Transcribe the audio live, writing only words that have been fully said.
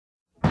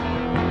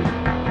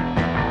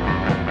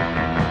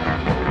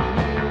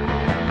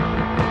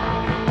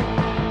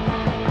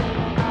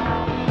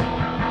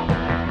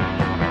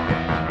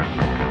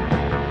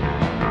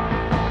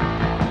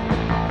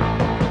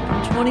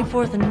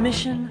24th and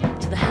Mission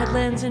to the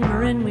headlands in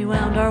Marin, we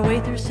wound our way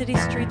through city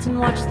streets and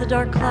watched the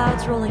dark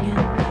clouds rolling in.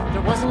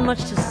 There wasn't much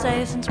to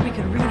say since we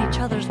could read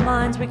each other's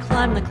minds. We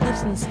climbed the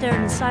cliffs and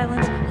stared in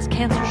silence as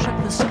cancer shook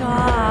the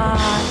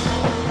sky.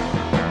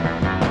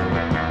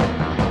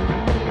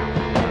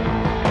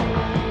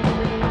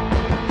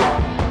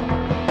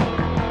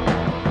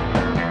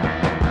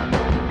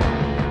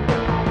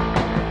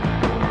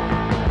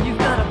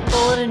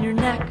 In your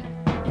neck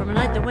from a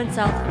night that went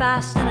south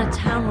fast in a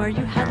town where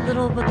you had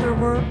little but there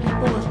were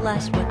people with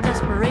less. What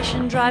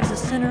desperation drives a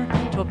sinner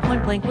to a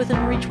point blank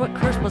within reach? What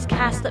curse was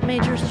cast that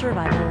made your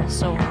survival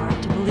so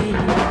hard to believe?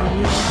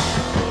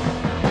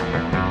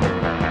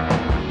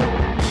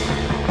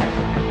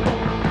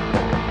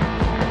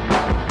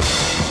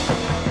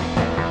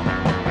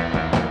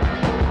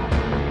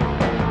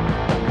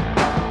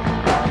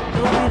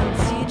 Though we don't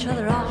see each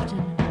other often,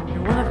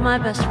 you're one of my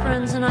best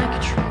friends, and I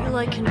could treat you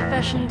like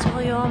confession,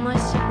 tell you all my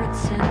secret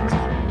sins.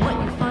 What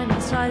you find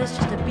inside is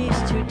just a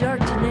beast too dark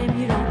to name.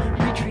 You don't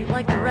retreat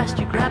like the rest,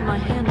 you grab my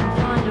hand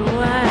and find a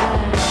way.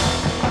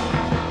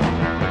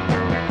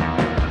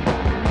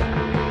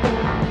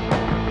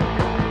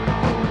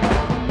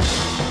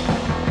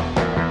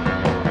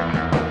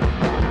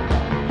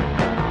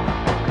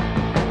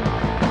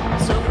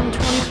 So from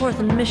 24th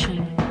and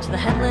Mission to the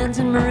headlands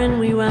in Marin,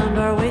 we wound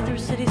our way through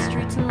city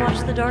streets and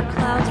watched the dark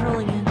clouds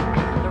rolling in.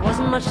 There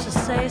wasn't much to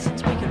say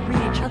since we could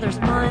read each other's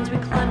minds. We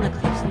climbed the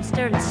cliffs and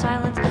stared in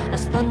silence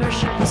as thunder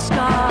shook the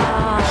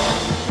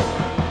sky.